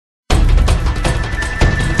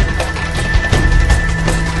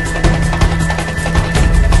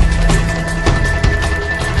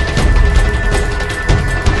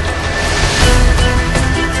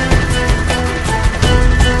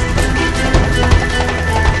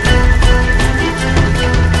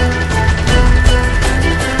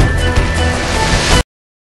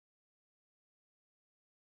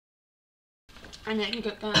And then it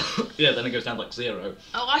can go. Yeah, then it goes down to like 0.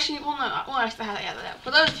 Oh, actually, well, no. Well, actually, yeah.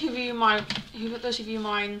 For those of you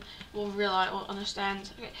mine will realize, will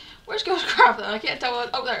understand. Okay, where's Ghostcraft though? I can't tell.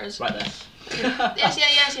 Oh, there it is. Right there. Okay.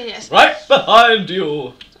 Yes. Right behind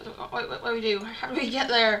you. What do we do? How do we get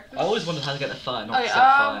there? I always wondered how to get the fire, not Okay, set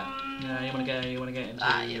fire. Yeah, you wanna get into. You wanna get into.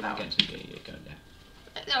 Yeah, go there.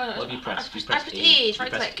 No. What have you pressed? I pressed E.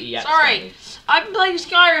 Right click. E, yeah, Sorry, I've been playing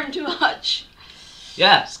Skyrim too much.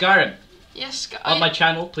 Yeah, Skyrim. Yes, On my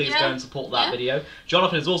channel, please go and support that video.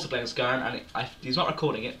 Jonathan is also playing Skyrim, and he's not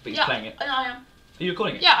recording it, but he's playing it. I am. Are you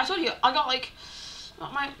recording it? Yeah, I told you. I got like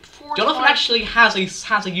my 4. Jonathan actually has a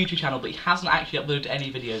YouTube channel, but he hasn't actually uploaded any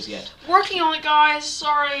videos yet. Working on it, guys.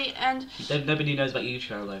 Sorry, and nobody knows about your YouTube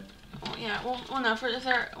channel though. Oh, yeah. Well, no. If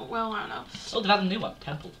they're I don't know. Oh, they've had a new one,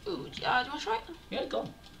 Temple. Ooh, do you want to try it? Yeah, go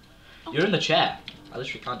on. Okay. You're in the chair. I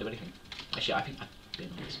literally can't do anything. Actually, I think I've been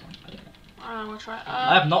on this one. I don't know. I want to try it.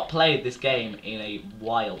 I have not played this game in a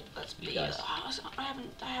while. Let's be. Guys. I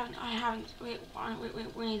haven't. Wait.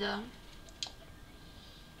 We need a.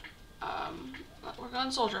 We're going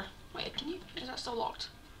soldier. Wait, can you? Is that still locked?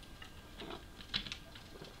 Hang on.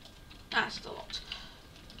 Ah, it's still locked.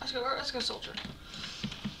 Let's go soldier.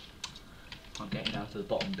 I'm getting down to the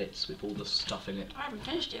bottom bits with all the stuff in it. I haven't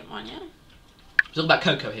finished it, mine yet. We're talking about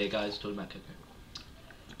Coco here, guys. We're talking about Coco.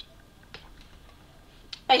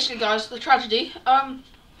 Basically, guys, the tragedy.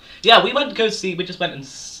 Yeah, we went to go see. We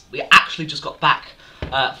actually just got back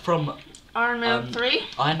from Iron Man 3.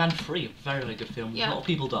 Iron Man 3, very, very good film. Yeah. A lot of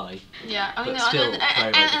people die. Yeah, I mean, but still,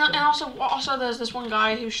 and also there's this one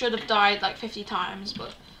guy who should have died like 50 times,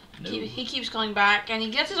 but no. he keeps going back, and he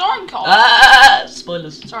gets his arm caught.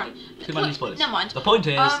 Spoilers. Sorry. Too many spoilers. Never mind. The point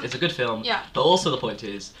is, it's a good film. Yeah. But also the point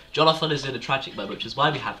is, Jonathan is in a tragic moment, which is why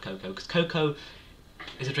we have Coco, because Coco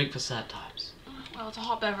is a drink for sad times. Well, it's a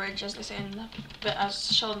hot beverage, as they say in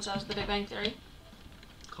as Sheldon says, the Big Bang Theory.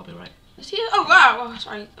 Copyright. Is he? Oh wow! Oh,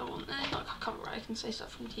 sorry, not copyright. I can say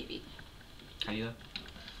stuff from TV. Can you though?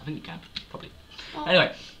 I think you can, probably. Oh.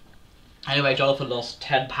 Anyway, Jonathan lost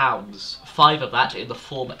 £10. 5 of that in the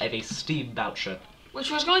form of a Steam voucher.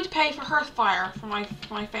 Which was going to pay for Hearthfire for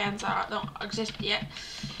my fans that don't exist yet.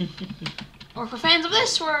 Or for fans of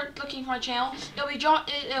this who are looking for my channel, it's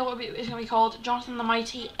gonna be called Jonathan the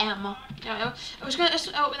Mighty M. Yeah, it was gonna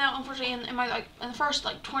open out, unfortunately, in the first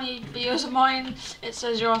 20 videos of mine. It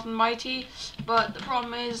says Jonathan the Mighty, but the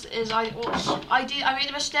problem is I made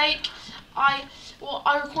a mistake. I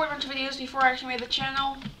recorded a bunch of videos before I actually made the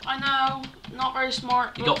channel. I know, not very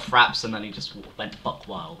smart. He got fraps and then he just went buck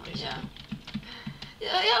wild, basically.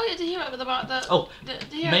 Yeah, we had to hear about the. Oh,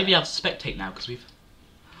 maybe I'll spectate now because we've.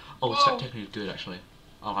 Oh, Whoa. spectating is good actually.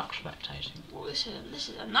 I like spectating. Well, this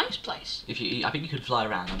is a nice place. I think you can fly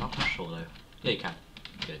around. I'm not quite sure though. Yeah, you can.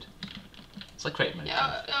 Good. It's like creative mode.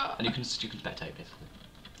 Yeah. And you can spectate basically.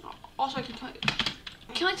 Also,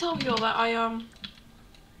 can I tell people that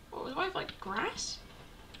what was it, like grass?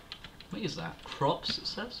 What is that? Crops, it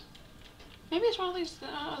says? Maybe it's one of these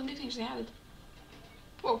new things they added.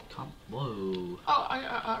 Whoa. Whoa. Oh,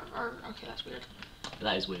 okay, that's weird.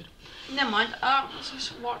 That is weird. Never mind. Let's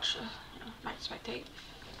just watch, back to spectate.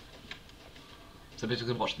 So basically,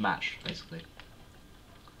 we're gonna watch the match, basically.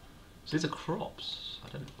 So these are crops. I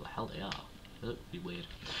don't know what the hell they are. They look pretty weird.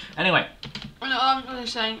 Anyway. No, I'm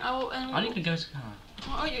just saying. Are you gonna go to?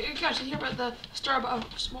 Oh, you guys should hear about the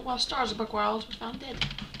stars of Buckwild was found dead.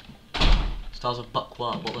 Stars of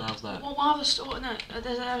Buckwild. What the hell's that? Well, one of the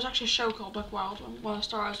there was actually a show called Buckwild. One of the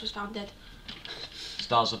stars was found dead.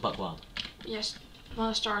 Stars of Buckwild. Yes, one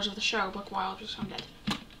of the stars of the show Buckwild was found dead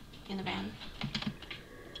in a van.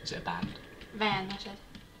 Is it a band? Van, I said.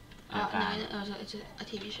 Van. No, it's a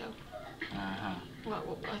TV show.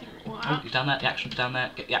 Well, I think. Oh, you're down there. The action's down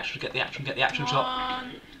there. Get the action. Get the action shot.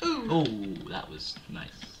 Ooh. Oh, that was nice.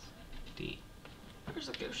 Where's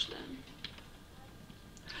the ghost then?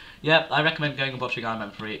 Yeah, I recommend going and watching Iron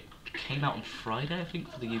Man 3. It came out on Friday, I think,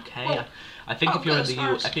 for the UK. I think if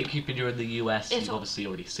you're in the US, you've obviously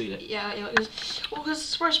already seen it. Yeah, it was. Well, because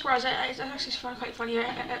surprise, it's actually quite funny.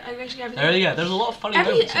 I basically everything. Oh yeah, there's a lot of funny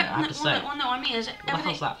moments in it, I have to say. Well, no, I mean is everything. What the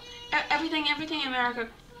hell's that? Everything in America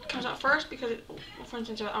comes out first because for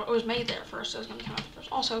instance, it was made there first, so it's gonna come out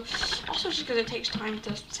first. Also just because it takes time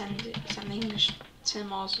to send the English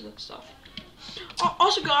cinemas and stuff.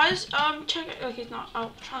 Also, guys, check it. Okay, it's not.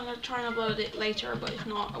 I'll try and upload it later, but if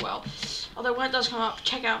not, oh well. Although when it does come up,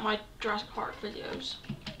 check out my Jurassic Park videos.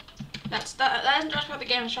 That isn't Jurassic Park the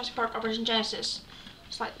game. It's Jurassic Park Operation Genesis.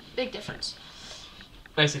 It's like big difference.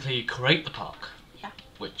 Basically, you create the park. Yeah.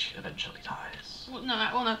 which eventually dies. Well,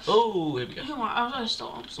 no. Oh, here we go. Who am I? I was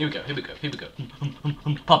still. Here we go.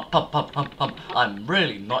 Pump. I'm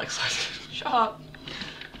really not excited. Shut up.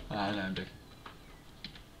 I know I'm big.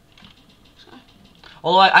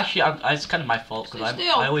 Although it's kind of my fault because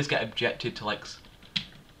I always get objected to like.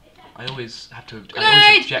 I always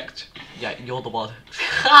object. Yeah, you're the one.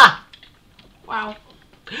 Ha! Wow.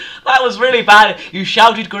 That was really bad. You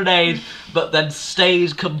shouted grenade, but then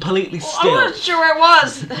stayed completely still. I wasn't sure where it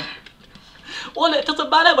was. Well, it doesn't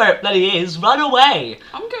matter where it bloody is. Run away.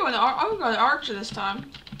 I'm going Archer this time.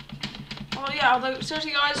 Oh yeah, although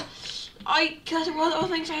seriously guys, one of the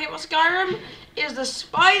things I hate about Skyrim is the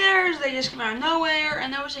spiders. They just come out of nowhere,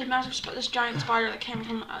 and there was this giant spider that came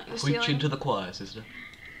from the ceiling. Preach into the choir, sister.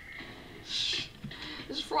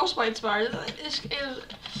 This frostbite spider.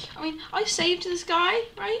 I mean, I saved this guy,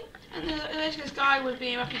 right? And this guy was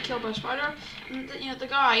being about to be killed by a spider. And the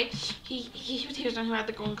guy, he was the one who had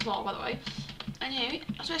the golden claw, by the way. And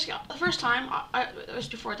so basically, the first time, it was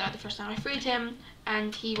before I died. The first time I freed him,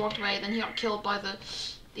 and he walked away. Then he got killed by the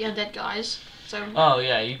undead guys. So. Oh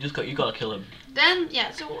yeah, you gotta kill him. Then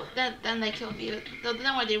then they killed me. Then what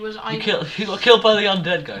I did was You got killed by the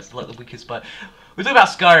undead guys, like the weakest spider. We're talking about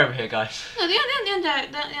Skyrim here, guys. No, the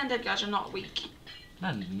undead guys are not weak.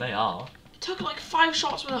 Man, they are. It took like 5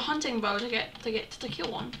 shots with a hunting bow to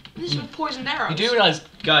kill one. And this was poisoned arrows. You do realise,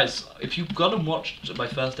 guys, if you've gone and watched my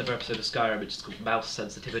first ever episode of Skyrim, it's called mouse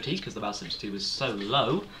sensitivity, because the mouse sensitivity was so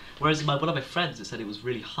low, whereas one of my friends, it said it was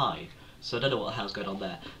really high. So I don't know what the hell's going on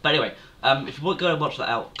there. But anyway, if you want to go and watch that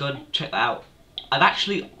out, go and check that out. I've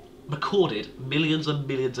actually recorded millions and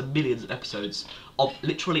millions and millions of episodes of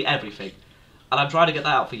literally everything. And I'm trying to get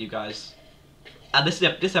that out for you guys. And this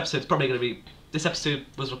episode's probably going to be... This episode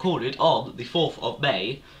was recorded on the 4th of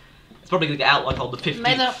May. It's probably going to get out like on the 15th.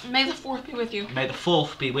 May the 4th be with you. May the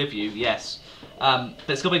 4th be with you, yes. But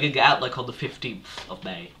it's probably going to get out like on the 15th of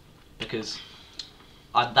May. Because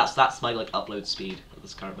that's my like upload speed at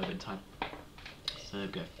this current moment in time. So there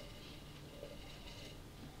we go.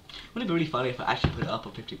 Wouldn't it be really funny if I actually put it up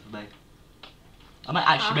on 15th of May? I might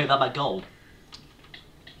actually make that my goal.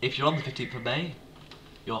 If you're on the 15th of May,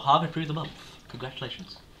 you're halfway through the month.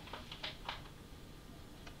 Congratulations.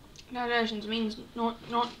 Congratulations means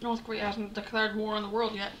North Korea hasn't declared war on the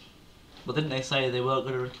world yet. But didn't they say they weren't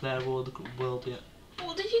going to declare war on the world yet?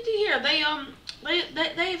 Well, did you hear?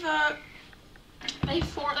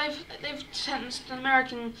 They've sentenced an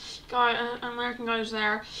American guy who's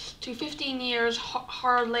there to 15 years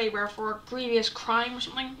hard labor for a grievous crime or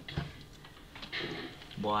something.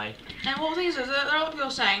 Why? And what the thing is, there are a lot of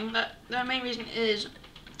people saying that the main reason is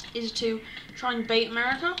to try and bait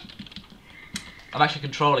America. I'm actually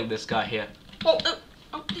controlling this guy here. Oh,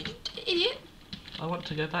 idiot! I want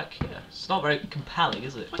to go back here. It's not very compelling,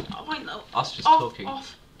 is it? Wait, no. Us just talking.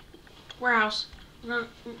 Off. Warehouse. We're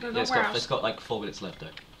gonna go warehouse. It's got like 4 minutes left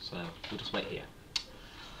though, so we'll just wait here.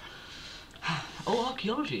 Oh,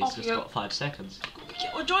 archaeology has just got 5 seconds.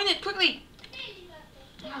 Well, join it quickly.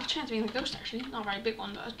 I have a chance of being the ghost actually. Not a very big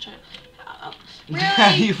one, but a chance.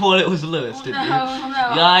 Really? You thought it was Lewis, didn't you?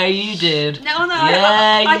 No. Yeah, you did. No.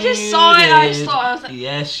 Yeah, I just saw it. I just thought. I was like,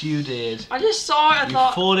 yes, you did. I just saw it. You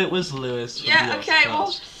thought it was Lewis. Yeah. Okay.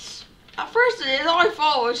 Well, at first it is. I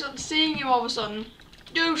thought it was seeing you all of a sudden.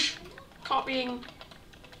 Douche. Copying.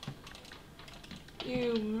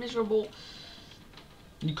 You miserable.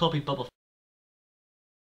 You copied Boba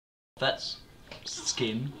Fett's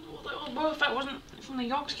skin. Well, Boba Fett wasn't from the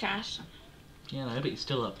Ghostcraft. Yeah, no, but he's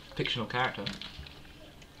still a fictional character.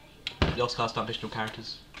 Ghostcraft aren't fictional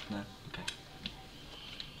characters. No, okay.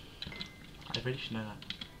 I really should know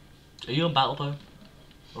that. Are you on Battle Bow?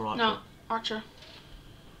 Or Archer? No, Archer.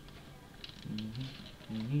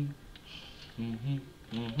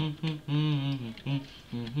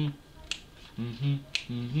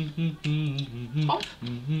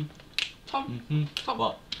 Tom.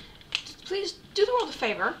 What? Please do the world a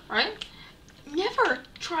favor, right? Never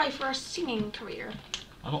try for a singing career.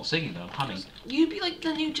 I'm not singing though, I'm humming. You'd be like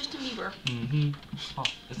the new Justin Bieber. Oh,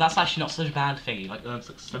 that's actually not such a bad thing. He like earns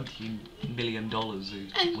like $17 million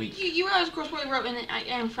a week. And you realize, of course, what he wrote in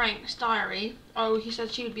Anne Frank's diary. Oh, he said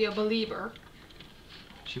she would be a believer.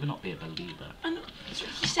 She would not be a believer.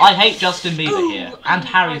 He said, I hate Justin Bieber here. And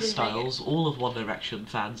Harry Styles, all of One Direction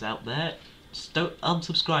fans out there. Don't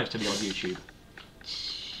unsubscribe to me on YouTube.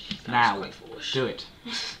 Now, do it.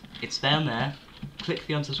 It's down there. Click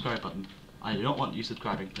the unsubscribe button. I do not want you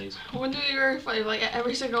subscribing, please. Wouldn't it be very funny if like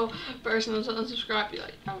every single person who's unsubscribed be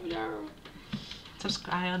like, oh no.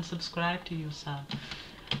 Unsubscribe to yourself.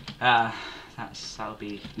 That'll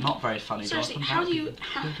be not very funny. Seriously, Jonathan.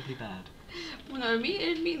 Incredibly bad. Well, no,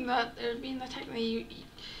 it'd mean that technically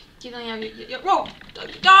you don't have whoa,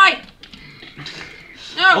 die!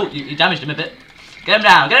 No. Oh, you damaged him a bit. Get him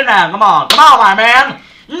down, come on, my man.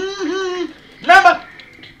 Remember?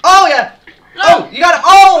 Oh yeah. No. Oh, you got him.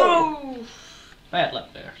 Oh. Bad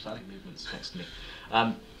luck there. Starting movements next to me.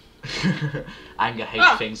 Anger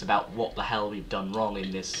hates things about what the hell we've done wrong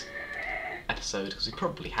in this episode, because we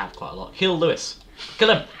probably have quite a lot. Kill Lewis. Kill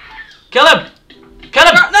him. Kill him. Kill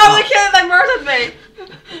him. No, they killed. They murdered me.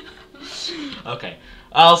 Okay.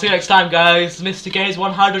 I'll see you next time, guys. Mr. Gaze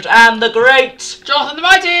 100 and the Great Jonathan the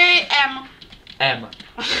Mighty M.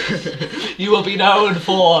 You will be known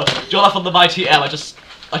for Jonathan the Mighty M. I just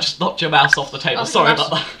knocked your mouse off the table. Sorry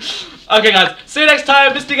about that. Okay, guys. See you next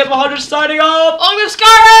time. Mr. Gaze 100 signing off. Oh,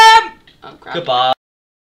 Skyrim. Oh, crap. Goodbye.